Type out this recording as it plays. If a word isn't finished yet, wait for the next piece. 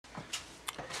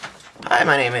Hi,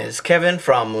 my name is Kevin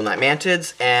from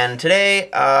Mantids, and today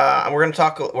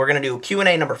we're gonna do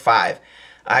Q&A number 5.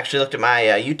 I actually looked at my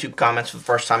YouTube comments for the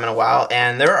first time in a while,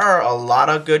 and there are a lot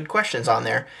of good questions on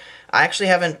there. I actually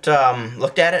haven't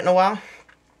looked at it in a while,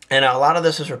 and a lot of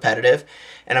this is repetitive,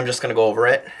 and I'm just gonna go over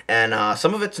it. And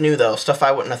some of it's new though, stuff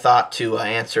I wouldn't have thought to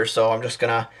answer, so I'm just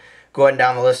gonna go ahead and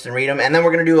down the list and read them. And then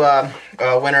we're going to do a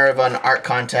winner of an art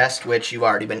contest, which you've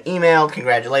already been emailed.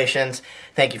 Congratulations.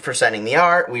 Thank you for sending the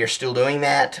art. We are still doing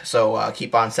that, so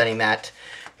keep on sending that.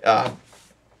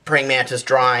 Praying mantis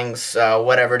drawings,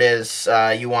 whatever it is,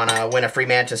 you want to win a free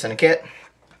mantis and a kit.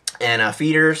 And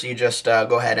feeders, you just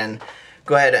go ahead and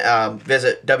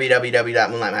visit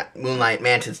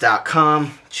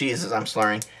www.moonlightmantids.com. Jesus, I'm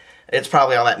slurring. It's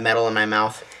probably all that metal in my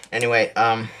mouth. Anyway,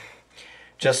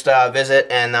 just visit,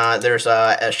 and there's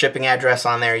a shipping address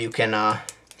on there you can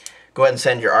go ahead and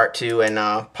send your art to, and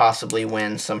possibly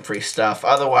win some free stuff.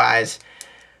 Otherwise,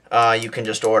 you can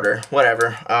just order,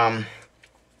 whatever.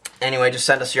 Anyway, just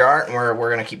send us your art, and we're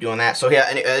going to keep doing that. So yeah,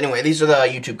 anyway, these are the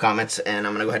YouTube comments, and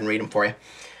I'm going to go ahead and read them for you.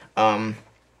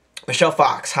 Michelle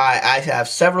Fox, hi, I have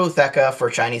several Utheca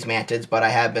for Chinese mantids, but I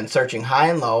have been searching high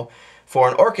and low for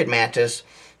an orchid mantis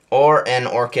or an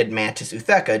orchid mantis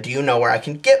Utheca. Do you know where I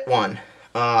can get one?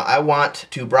 I want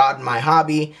to broaden my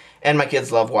hobby, and my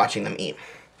kids love watching them eat.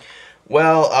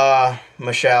 Well,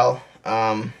 Michelle,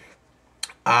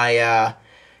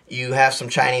 you have some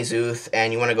Chinese Uth,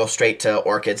 and you want to go straight to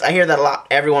orchids. I hear that a lot.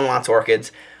 Everyone wants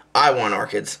orchids. I want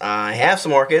orchids. I have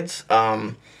some orchids.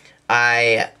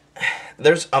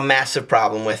 There's a massive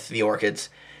problem with the orchids.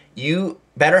 You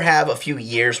better have a few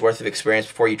years worth of experience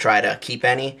before you try to keep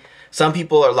any. Some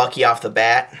people are lucky off the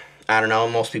bat. I don't know.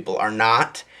 Most people are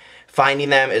not. Finding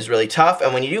them is really tough,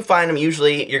 and when you do find them,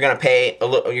 usually you're gonna pay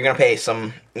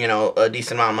some, a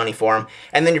decent amount of money for them,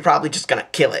 and then you're probably just gonna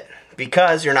kill it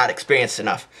because you're not experienced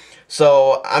enough.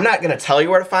 So I'm not gonna tell you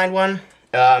where to find one,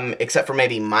 except for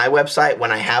maybe my website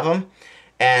when I have them,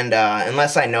 and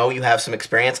unless I know you have some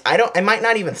experience, I might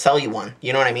not even sell you one.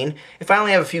 You know what I mean? If I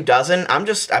only have a few dozen,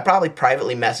 I probably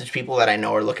privately message people that I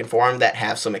know are looking for them that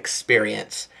have some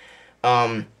experience.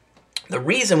 The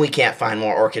reason we can't find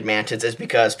more orchid mantids is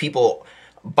because people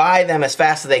buy them as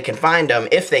fast as they can find them,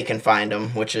 if they can find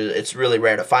them, which is, it's really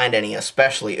rare to find any,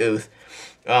 especially Uth.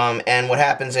 And what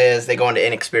happens is they go into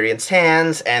inexperienced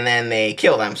hands, and then they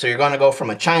kill them. So you're going to go from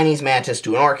a Chinese mantis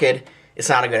to an orchid. It's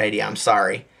not a good idea, I'm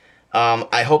sorry.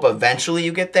 I hope eventually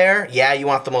you get there. Yeah, you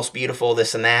want the most beautiful,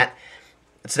 this and that.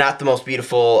 It's not the most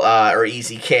beautiful or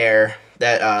easy care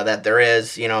that there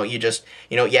is.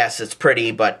 Yes, it's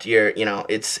pretty, but you're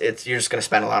just gonna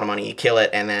spend a lot of money. You kill it,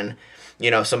 and then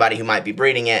somebody who might be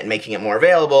breeding it and making it more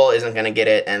available isn't gonna get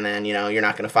it, and then you're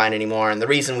not gonna find any more. And the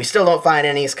reason we still don't find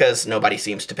any is because nobody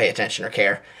seems to pay attention or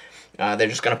care. They're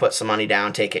just gonna put some money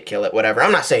down, take it, kill it, whatever.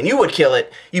 I'm not saying you would kill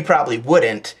it. You probably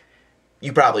wouldn't.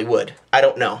 You probably would. I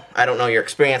don't know. I don't know your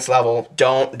experience level.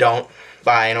 Don't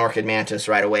buy an orchid mantis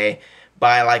right away.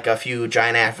 Buy like a few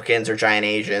giant Africans or giant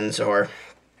Asians, or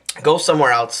go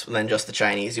somewhere else than just the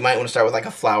Chinese. You might want to start with like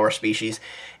a flower species,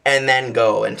 and then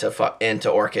go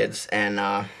into orchids. And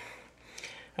I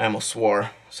almost swore.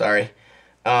 Sorry.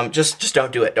 Just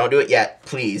don't do it. Don't do it yet,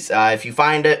 please. If you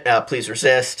find it, please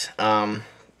resist.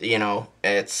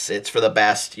 It's for the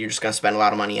best. You're just gonna spend a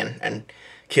lot of money and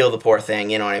kill the poor thing,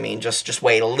 you know what I mean? Just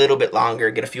wait a little bit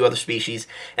longer, get a few other species,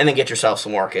 and then get yourself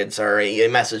some orchids. Or you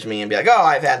message me and be like, oh,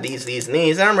 I've had these, and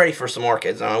these, and I'm ready for some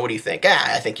orchids. What do you think?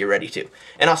 I think you're ready too.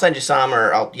 And I'll send you some,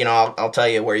 or I'll tell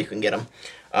you where you can get them.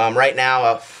 Right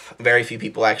now, very few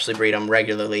people actually breed them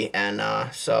regularly, and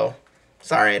so,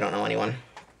 sorry, I don't know anyone.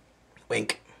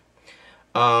 Wink.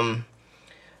 I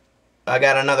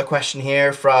got another question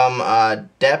here from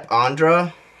Dep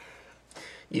Andra,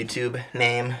 YouTube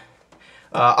name.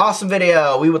 Awesome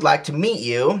video. We would like to meet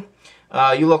you.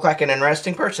 You look like an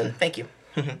interesting person. Thank you.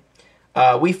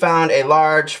 We found a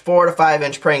large 4 to 5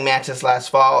 inch praying mantis last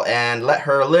fall and let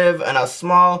her live in a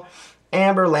small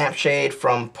amber lampshade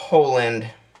from Poland.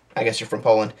 I guess you're from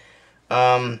Poland.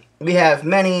 We have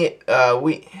many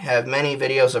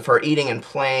videos of her eating and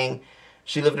playing.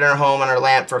 She lived in her home on her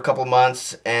lamp for a couple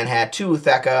months and had 2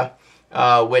 Utheca,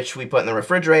 which we put in the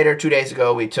refrigerator. 2 days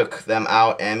ago, we took them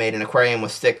out and made an aquarium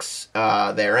with sticks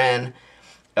therein.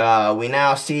 We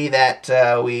now see that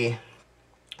we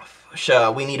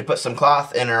need to put some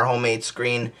cloth in our homemade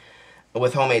screen,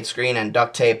 and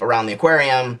duct tape around the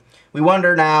aquarium. We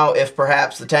wonder now if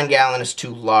perhaps the 10-gallon is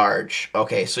too large.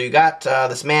 Okay, so you got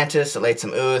this mantis that laid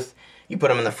some Uth. You put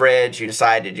them in the fridge. You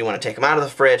decided you want to take them out of the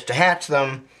fridge to hatch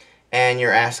them, and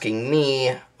you're asking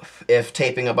me if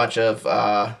taping a bunch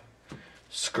of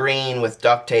screen with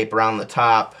duct tape around the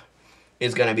top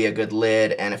is going to be a good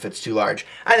lid, and if it's too large.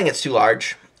 I think it's too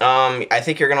large. I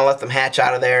think you're going to let them hatch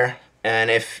out of there,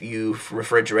 and if you've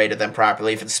refrigerated them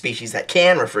properly, if it's a species that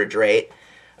can refrigerate,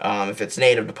 if it's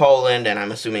native to Poland, and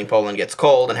I'm assuming Poland gets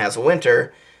cold and has a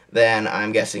winter, then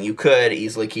I'm guessing you could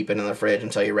easily keep it in the fridge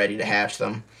until you're ready to hatch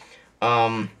them.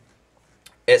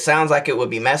 It sounds like it would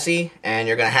be messy, and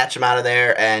you're going to hatch them out of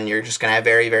there, and you're just going to have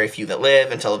very, very few that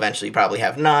live until eventually you probably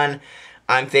have none.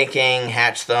 I'm thinking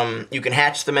hatch them. You can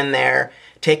hatch them in there,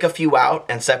 take a few out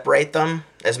and separate them,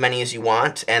 as many as you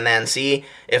want, and then see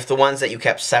if the ones that you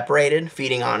kept separated,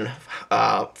 feeding on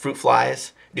fruit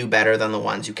flies, do better than the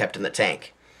ones you kept in the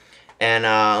tank. And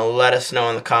let us know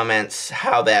in the comments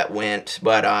how that went,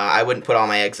 but I wouldn't put all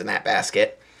my eggs in that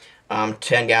basket.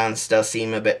 10 gallons does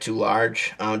seem a bit too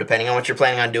large, depending on what you're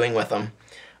planning on doing with them.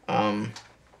 I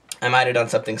might have done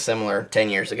something similar 10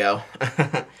 years ago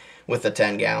with the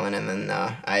 10 gallon, and then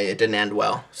it didn't end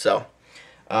well. So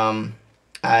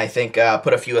I think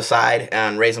put a few aside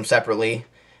and raise them separately,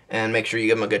 and make sure you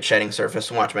give them a good shedding surface,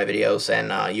 and watch my videos,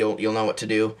 and you'll know what to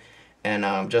do. And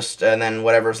and then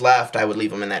whatever's left, I would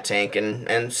leave them in that tank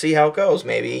and see how it goes.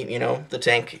 Maybe, you know, the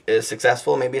tank is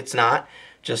successful, maybe it's not.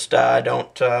 Just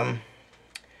don't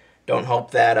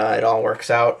hope that it all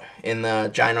works out in the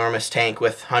ginormous tank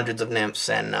with hundreds of nymphs,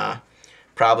 and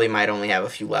probably might only have a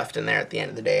few left in there at the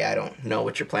end of the day. I don't know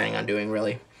what you're planning on doing,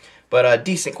 really. But a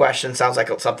decent question. Sounds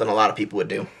like something a lot of people would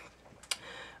do.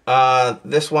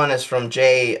 This one is from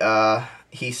Jay.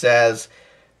 He says,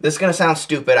 this is going to sound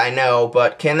stupid, I know,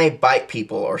 but can they bite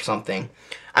people or something?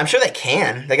 I'm sure they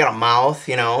can. They got a mouth,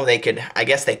 you know. They could, I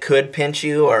guess they could pinch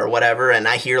you or whatever, and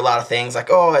I hear a lot of things like,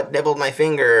 oh, it nibbled my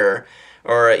finger,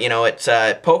 or you know, it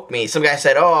poked me. Some guy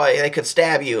said, oh, they could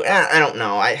stab you. I don't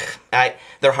know.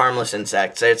 They're harmless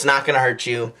insects. It's not going to hurt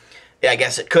you. I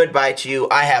guess it could bite you.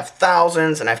 I have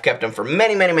thousands, and I've kept them for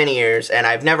many, many, many years, and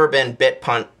I've never been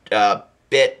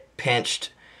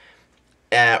pinched,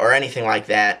 or anything like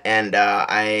that, and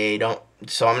I don't.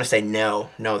 So I'm going to say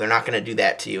no. No, they're not going to do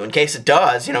that to you. In case it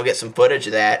does, you know, get some footage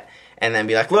of that and then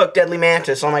be like, look, deadly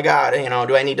mantis, oh my god, you know,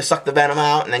 do I need to suck the venom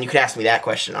out? And then you could ask me that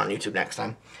question on YouTube next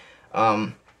time.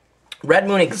 Red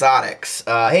Moon Exotics.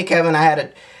 Hey, Kevin, I had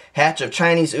a hatch of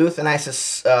Chinese ooth, and I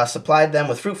supplied them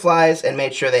with fruit flies and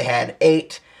made sure they had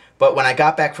 8. But when I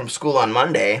got back from school on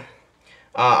Monday,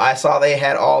 I saw they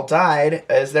had all died.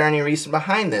 Is there any reason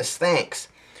behind this? Thanks.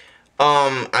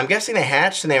 I'm guessing they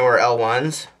hatched and they were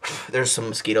L1s. There's some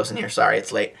mosquitoes in here. Sorry,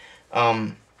 it's late.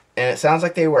 And it sounds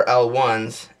like they were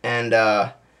L1s. And,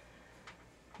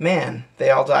 man,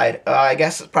 they all died. I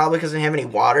guess it's probably because they didn't have any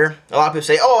water. A lot of people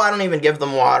say, oh, I don't even give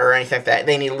them water or anything like that.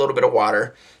 They need a little bit of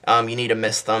water. You need to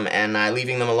mist them. And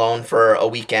leaving them alone for a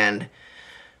weekend,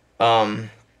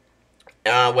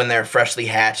 when they're freshly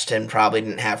hatched and probably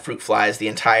didn't have fruit flies the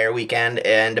entire weekend,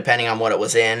 and depending on what it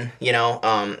was in, you know,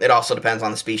 it also depends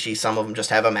on the species. Some of them just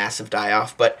have a massive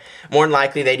die-off, but more than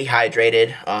likely they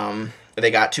dehydrated, they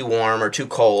got too warm or too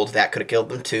cold. That could have killed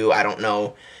them too. I don't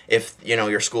know if, you know,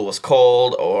 your school was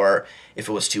cold or if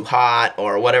it was too hot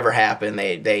or whatever happened.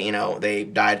 They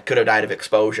died, could have died of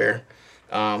exposure.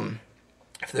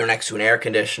 If they're next to an air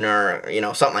conditioner, you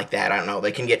know, something like that, I don't know.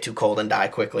 They can get too cold and die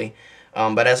quickly.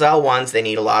 But as L1s, they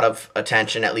need a lot of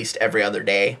attention at least every other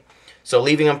day. So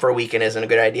leaving them for a weekend isn't a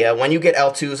good idea. When you get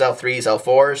L2s, L3s,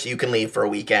 L4s, you can leave for a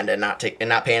weekend and not pay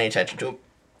any attention to them,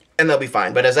 and they'll be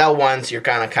fine. But as L1s, you're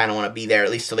kind of want to be there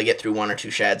at least till they get through 1 or 2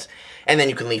 sheds, and then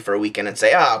you can leave for a weekend and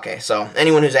say, oh, okay. So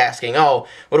anyone who's asking, oh,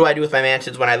 what do I do with my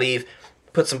mantids when I leave?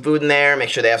 Put some food in there, make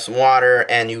sure they have some water,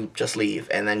 and you just leave.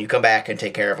 And then you come back and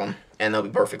take care of them, and they'll be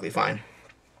perfectly fine.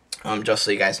 Just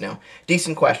so you guys know.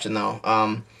 Decent question,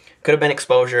 though. Could have been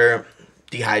exposure,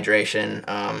 dehydration,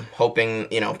 hoping,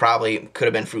 you know, probably could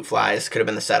have been fruit flies, could have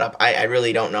been the setup. I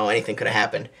really don't know. Anything could have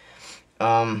happened.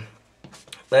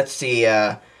 Let's see.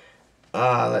 We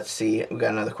got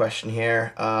another question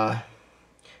here.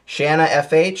 Shanna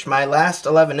FH, my last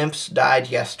 11 nymphs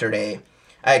died yesterday.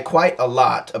 I had quite a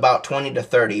lot, about 20 to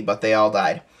 30, but they all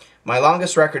died. My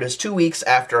longest record is 2 weeks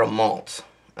after a molt.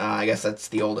 I guess that's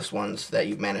the oldest ones that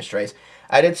you've managed to raise.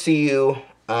 I did see you,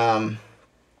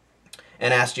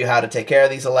 and asked you how to take care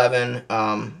of these 11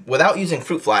 without using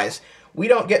fruit flies. We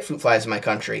don't get fruit flies in my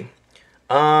country.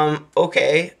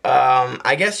 Okay.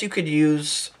 I guess you could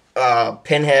use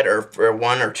pinhead or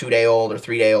 1 or 2 day old or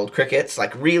 3 day old crickets,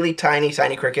 like really tiny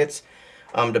crickets.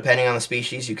 Depending on the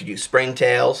species, you could use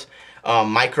springtails.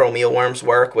 Micro mealworms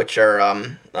work, which are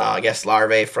I guess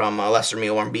larvae from lesser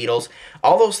mealworm beetles.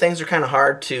 All those things are kind of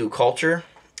hard to culture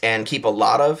and keep a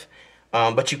lot of,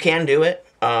 but you can do it.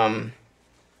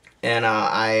 And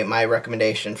my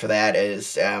recommendation for that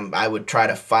is I would try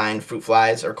to find fruit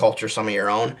flies or culture some of your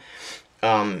own.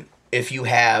 If you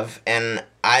have, and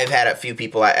I've had a few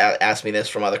people ask me this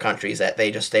from other countries that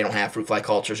they don't have fruit fly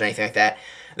cultures or anything like that.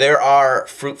 There are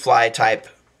fruit fly type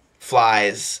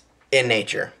flies in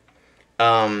nature.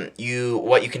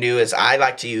 What you can do is, I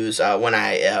like to use, when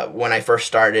I first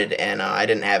started and I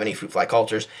didn't have any fruit fly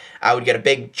cultures, I would get a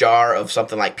big jar of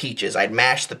something like peaches. I'd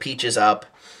mash the peaches up,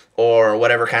 or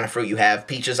whatever kind of fruit you have.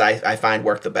 Peaches I find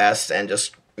work the best, and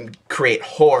just create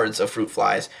hordes of fruit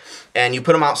flies. And you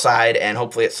put them outside, and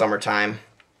hopefully it's summertime,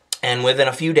 and within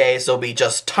a few days there'll be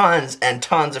just tons and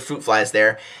tons of fruit flies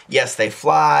there. Yes, they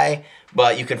fly,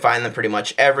 but you can find them pretty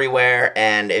much everywhere.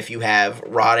 And if you have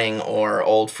rotting or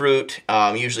old fruit,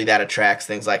 usually that attracts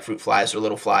things like fruit flies or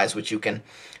little flies, which you can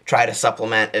try to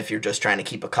supplement if you're just trying to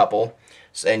keep a couple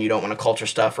and you don't want to culture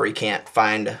stuff, or you can't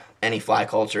find any fly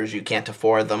cultures, you can't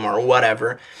afford them or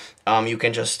whatever. You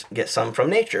can just get some from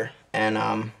nature, and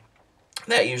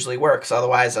that usually works.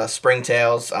 Otherwise,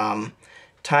 springtails,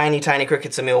 tiny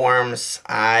crickets and mealworms,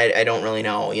 I don't really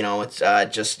know. It's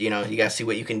just, you gotta see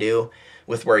what you can do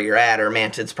with where you're at, or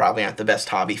mantids probably aren't the best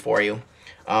hobby for you.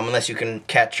 Unless you can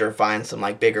catch or find some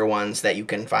like bigger ones that you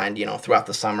can find, throughout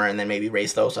the summer, and then maybe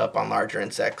raise those up on larger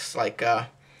insects like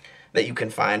that you can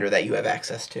find or that you have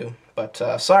access to.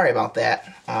 But sorry about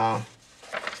that.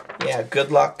 Yeah,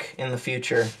 good luck in the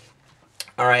future.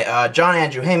 All right, John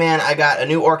Andrew, hey man, I got a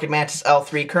new orchid mantis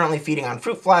L3 currently feeding on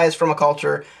fruit flies from a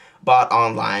culture bought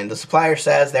online. The supplier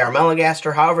says they are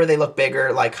melanogaster, however they look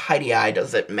bigger, like Heidi Eye.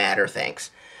 Does it matter?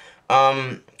 Thanks.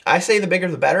 I say the bigger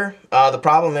the better. The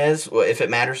problem is, if it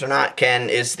matters or not,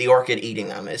 is the orchid eating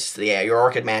them? Is your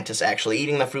orchid mantis actually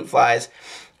eating the fruit flies?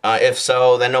 If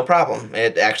so, then no problem.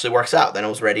 It actually works out. Then it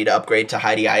was ready to upgrade to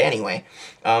Heidi Eye anyway.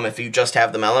 If you just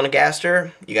have the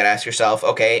melanogaster, you got to ask yourself,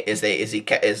 okay, is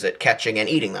it catching and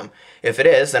eating them? If it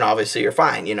is, then obviously you're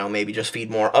fine. Maybe just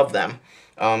feed more of them.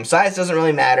 Size doesn't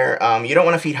really matter. You don't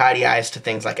want to feed Heidi Eyes to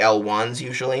things like L1s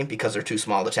usually, because they're too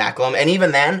small to tackle them. And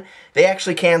even then, they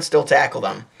actually can still tackle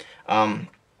them.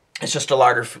 It's just a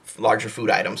larger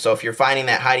food item. So if you're finding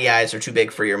that Heidi Eyes are too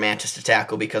big for your mantis to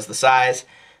tackle because of the size,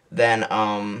 then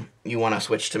you want to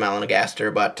switch to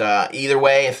melanogaster. But either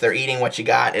way, if they're eating what you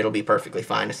got, it'll be perfectly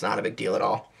fine. It's not a big deal at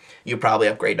all. You probably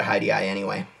upgrade to Heidi Eye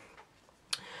anyway.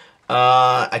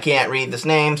 I can't read this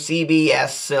name. CBS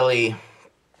Silly.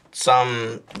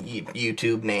 Some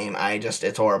YouTube name.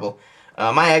 It's horrible.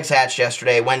 My eggs hatched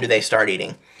yesterday. When do they start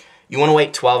eating? You want to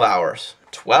wait 12 hours.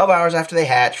 12 hours after they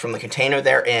hatch from the container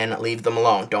they're in, leave them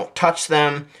alone. Don't touch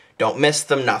them. Don't mist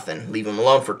them, nothing. Leave them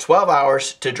alone for 12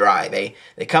 hours to dry. They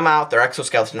come out, their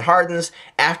exoskeleton hardens.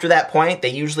 After that point, they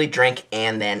usually drink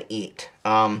and then eat.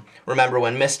 Remember,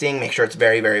 when misting, make sure it's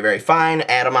very, very, very fine,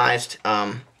 atomized,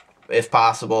 if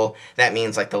possible. That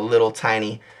means like the little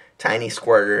tiny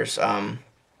squirters,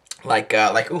 like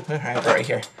ooh, right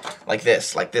here, like this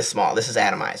small. This is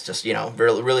atomized, just,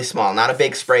 really, really small. Not a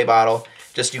big spray bottle.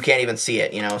 Just, you can't even see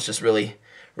it, it's just really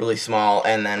small.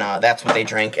 And then that's what they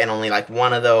drink, and only like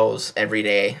one of those every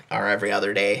day or every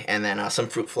other day, and then some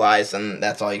fruit flies, and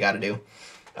that's all you got to do.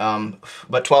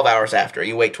 But 12 hours after.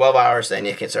 You wait 12 hours, then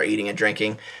you can start eating and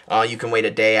drinking. You can wait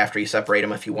a day after you separate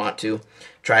them if you want to.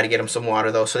 Try to get them some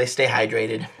water, though, so they stay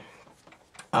hydrated.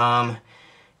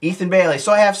 Ethan Bailey.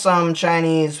 So I have some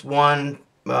Chinese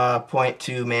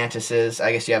 1.2 mantises.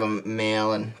 I guess you have a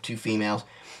male and 2 females.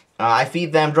 I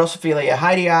feed them Drosophila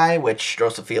Heidii, which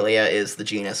Drosophila is the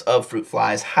genus of fruit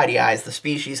flies. Heidii is the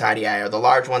species. Heidii are the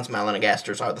large ones.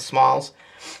 Melanogasters are the smalls.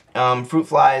 Fruit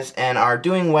flies, and are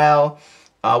doing well.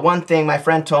 One thing, my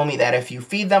friend told me that if you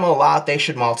feed them a lot, they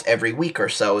should molt every week or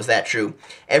so. Is that true?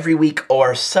 Every week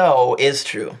or so is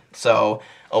true. So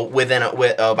within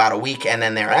about a week and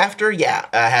then thereafter, yeah,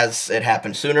 has it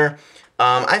happened sooner?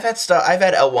 I've had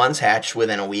L1s hatch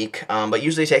within a week, but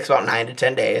usually it takes about 9 to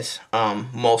 10 days,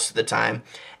 most of the time.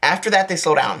 After that, they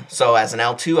slow down. So as an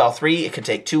L2, L3, it could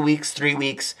take 2 weeks, 3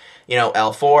 weeks.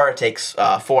 L4, it takes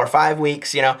 4 or 5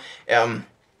 weeks.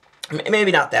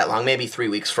 Maybe not that long, maybe 3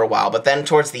 weeks for a while. But then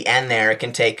towards the end there, it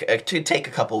can take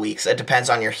a couple weeks. It depends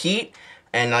on your heat,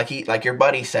 and like your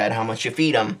buddy said, how much you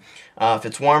feed them. If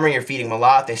it's warmer, you're feeding them a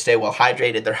lot, they stay well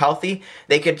hydrated, they're healthy.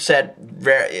 They could set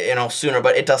sooner,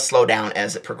 but it does slow down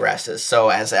as it progresses. So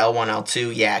as L1,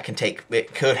 L2, yeah,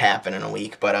 it could happen in a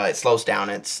week, but it slows down.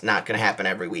 It's not going to happen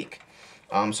every week.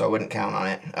 So I wouldn't count on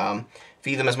it.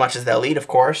 Feed them as much as they'll eat, of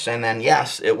course, and then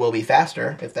yes, it will be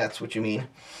faster if that's what you mean.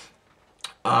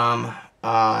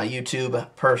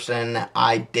 YouTube person,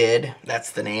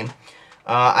 that's the name.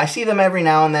 I see them every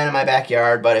now and then in my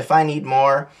backyard, but if I need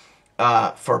more,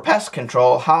 for pest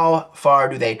control, how far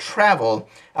do they travel?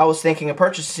 I was thinking of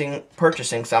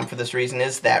purchasing some. For this reason,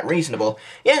 is that reasonable?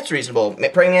 Yeah, it's reasonable.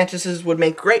 Praying mantises would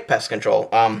make great pest control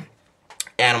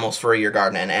animals for your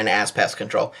garden and as pest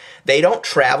control. They don't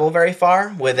travel very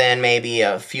far, within maybe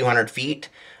a few hundred feet,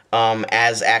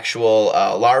 as actual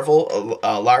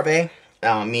larvae.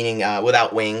 Meaning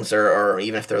without wings, or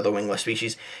even if they're the wingless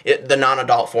species. The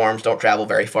non-adult forms don't travel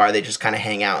very far. They just kind of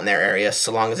hang out in their area.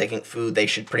 So long as they can get food, they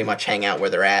should pretty much hang out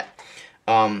where they're at,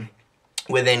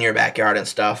 within your backyard and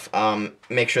stuff.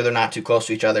 Make sure they're not too close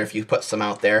to each other if you put some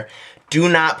out there. Do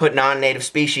not put non-native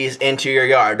species into your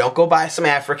yard. Don't go buy some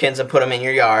Africans and put them in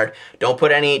your yard. Don't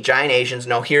put any giant Asians,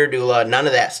 no Hirudula, none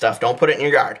of that stuff. Don't put it in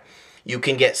your yard. You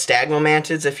can get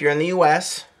Mantids if you're in the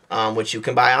U.S., which you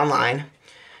can buy online,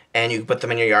 and you can put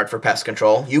them in your yard for pest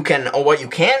control. What you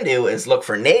can do is look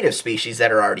for native species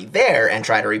that are already there and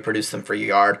try to reproduce them for your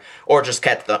yard, or just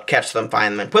catch them,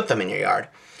 find them, and put them in your yard.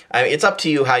 I mean, it's up to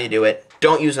you how you do it.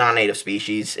 Don't use non-native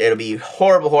species. It'll be a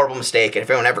horrible, horrible mistake. And if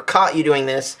anyone ever caught you doing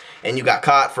this, and you got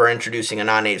caught for introducing a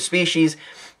non-native species,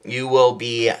 you will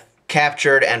be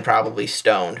captured and probably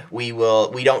stoned. We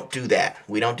don't do that.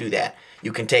 We don't do that.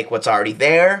 You can take what's already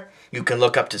there. You can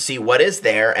look up to see what is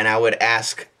there, and I would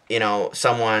ask,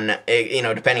 someone,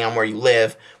 depending on where you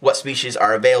live, what species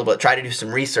are available. Try to do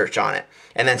some research on it,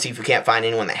 and then see if you can't find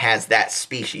anyone that has that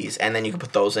species, and then you can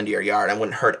put those into your yard. It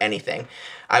wouldn't hurt anything.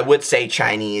 I would say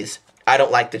Chinese. I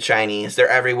don't like the Chinese. They're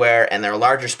everywhere, and they're a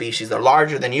larger species. They're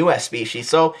larger than U.S. species,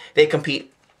 so they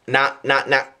compete. Not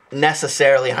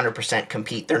necessarily 100%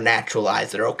 compete. They're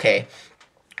naturalized. They're okay,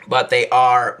 but they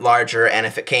are larger, and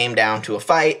if it came down to a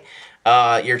fight,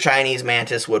 your Chinese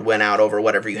mantis would win out over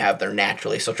whatever you have there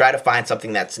naturally. So try to find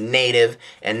something that's native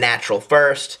and natural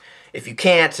first. If you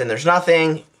can't and there's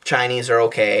nothing, Chinese are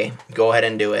okay. Go ahead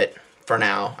and do it for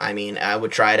now. I mean, I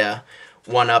would try to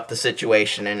one-up the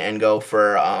situation and go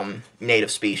for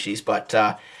native species. But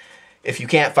if you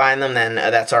can't find them, then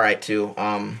that's all right too.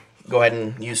 Go ahead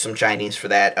and use some Chinese for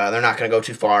that. They're not going to go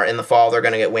too far. In the fall, they're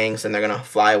going to get wings, and they're going to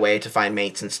fly away to find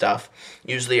mates and stuff.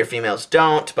 Usually your females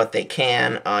don't, but they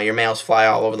can. Your males fly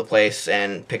all over the place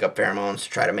and pick up pheromones to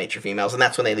try to mate your females, and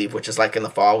that's when they leave, which is like in the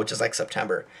fall, which is like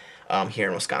September here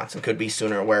in Wisconsin. Could be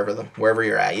sooner, wherever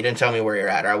you're at. You didn't tell me where you're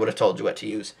at, or I would have told you what to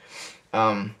use.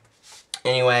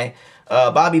 Anyway,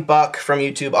 Bobby Buck from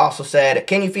YouTube also said,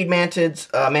 can you feed mantis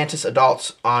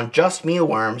adults on just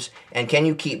mealworms, and can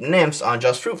you keep nymphs on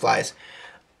just fruit flies?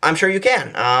 I'm sure you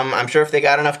can. I'm sure if they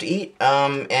got enough to eat,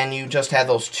 and you just had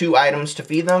those 2 items to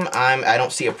feed them, I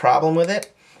don't see a problem with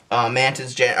it.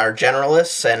 Mantids are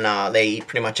generalists, and they eat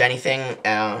pretty much anything.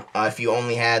 If you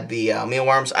only had the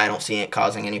mealworms, I don't see it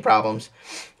causing any problems.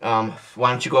 Why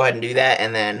don't you go ahead and do that,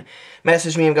 and then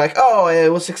message me and be like, oh, it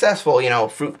was successful.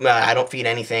 Fruit. I don't feed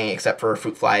anything except for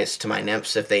fruit flies to my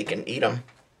nymphs if they can eat them.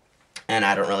 And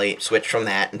I don't really switch from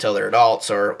that until they're adults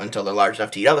or until they're large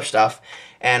enough to eat other stuff.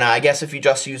 And I guess if you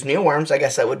just use mealworms, I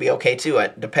guess that would be okay too.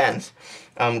 It depends.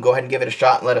 Go ahead and give it a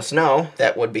shot and let us know.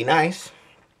 That would be nice.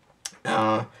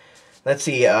 Let's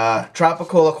see.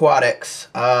 Tropical Aquatics.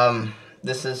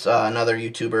 This is another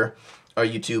YouTuber or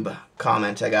YouTube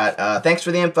comment I got. Thanks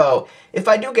for the info. If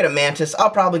I do get a mantis, I'll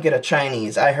probably get a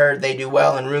Chinese. I heard they do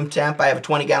well in room temp. I have a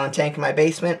 20-gallon tank in my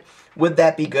basement. Would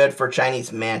that be good for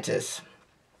Chinese mantis?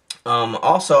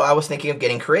 Also, I was thinking of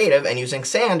getting creative and using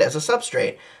sand as a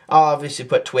substrate. I'll obviously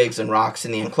put twigs and rocks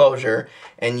in the enclosure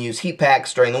and use heat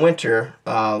packs during the winter,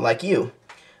 like you.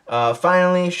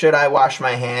 Finally, should I wash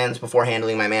my hands before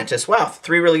handling my mantis? Wow,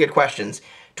 3 really good questions.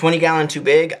 20-gallon too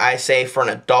big? I say for an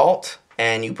adult,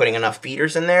 and you putting enough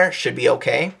feeders in there should be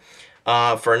okay.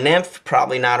 For a nymph,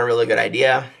 probably not a really good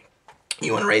idea.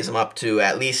 You want to raise them up to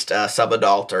at least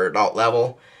sub-adult or adult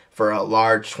level for a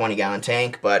large 20-gallon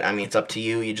tank, but I mean, it's up to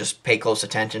you. You just pay close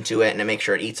attention to it and make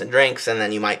sure it eats and drinks, and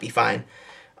then you might be fine.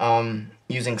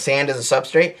 Using sand as a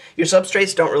substrate, your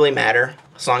substrates don't really matter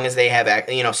as long as they have,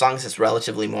 as long as it's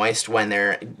relatively moist when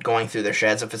they're going through their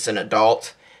sheds. If it's an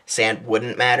adult, sand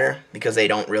wouldn't matter because they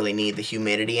don't really need the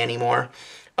humidity anymore.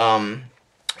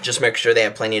 Just make sure they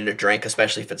have plenty to drink,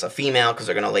 especially if it's a female, because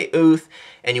they're going to lay ooth,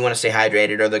 and you want to stay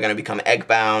hydrated, or they're going to become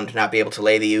egg-bound, not be able to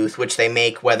lay the ooth, which they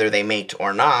make whether they mate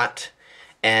or not,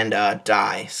 and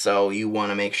die. So you want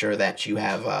to make sure that you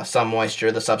have some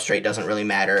moisture. The substrate doesn't really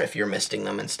matter if you're misting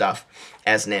them and stuff.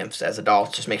 As nymphs, as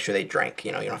adults, just make sure they drink.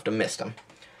 You don't have to mist them.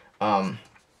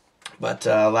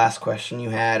 Last question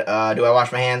you had, do I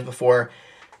wash my hands before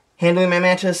handling my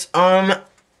mantis?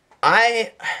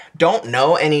 I don't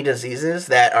know any diseases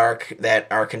that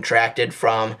are contracted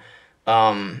from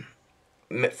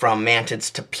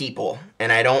mantids to people,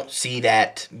 and I don't see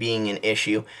that being an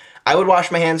issue. I would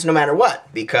wash my hands no matter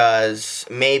what, because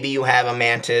maybe you have a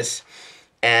mantis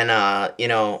and you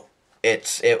know,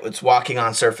 it's walking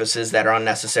on surfaces that are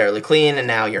unnecessarily clean, and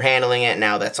now you're handling it, and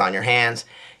now that's on your hands.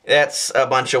 That's a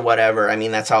bunch of whatever. I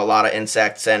mean, that's how a lot of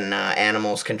insects and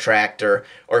animals contract or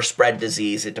spread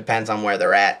disease. It depends on where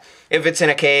they're at. If it's in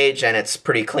a cage and it's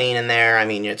pretty clean in there, I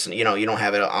mean, it's, you know, you don't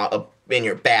have it in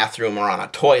your bathroom or on a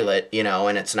toilet, you know,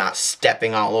 and it's not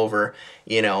stepping all over,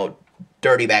 you know,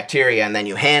 dirty bacteria, and then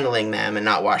you handling them and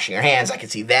not washing your hands. I can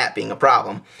see that being a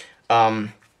problem.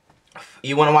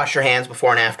 You want to wash your hands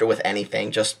before and after with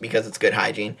anything, just because it's good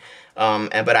hygiene.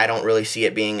 But I don't really see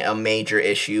it being a major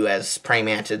issue, as praying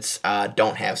mantids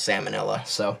don't have salmonella.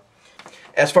 So,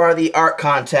 as far as the art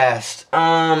contest,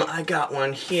 I got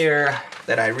one here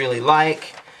that I really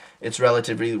like. It's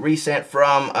relatively recent,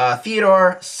 from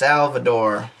Theodore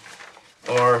Salvador,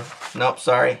 or nope,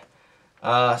 sorry,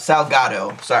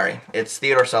 Salgado. Sorry, it's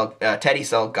Theodore Teddy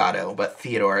Salgado, but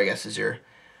Theodore, I guess, is your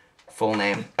full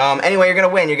name. Anyway, you're gonna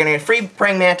win. You're gonna get a free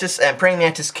praying mantis and praying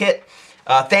mantis kit.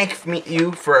 Thank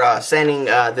you for sending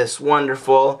this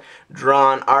wonderful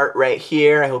drawn art right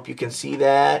here. I hope you can see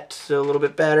that a little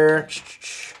bit better.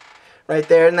 Right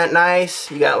there, isn't that nice?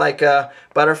 You got like a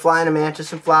butterfly and a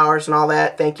mantis and flowers and all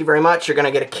that. Thank you very much. You're going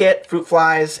to get a kit, fruit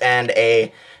flies, and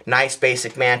a nice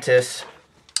basic mantis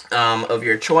of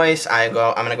your choice. I'm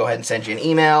going to go ahead and send you an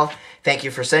email. Thank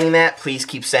you for sending that. Please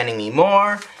keep sending me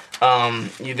more.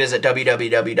 You visit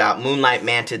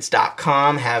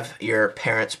www.moonlightmantids.com. Have your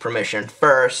parents' permission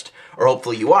first, or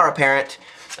hopefully you are a parent.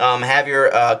 Have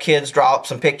your kids draw up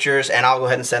some pictures, and I'll go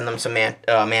ahead and send them some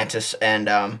mantis,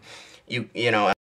 and you know.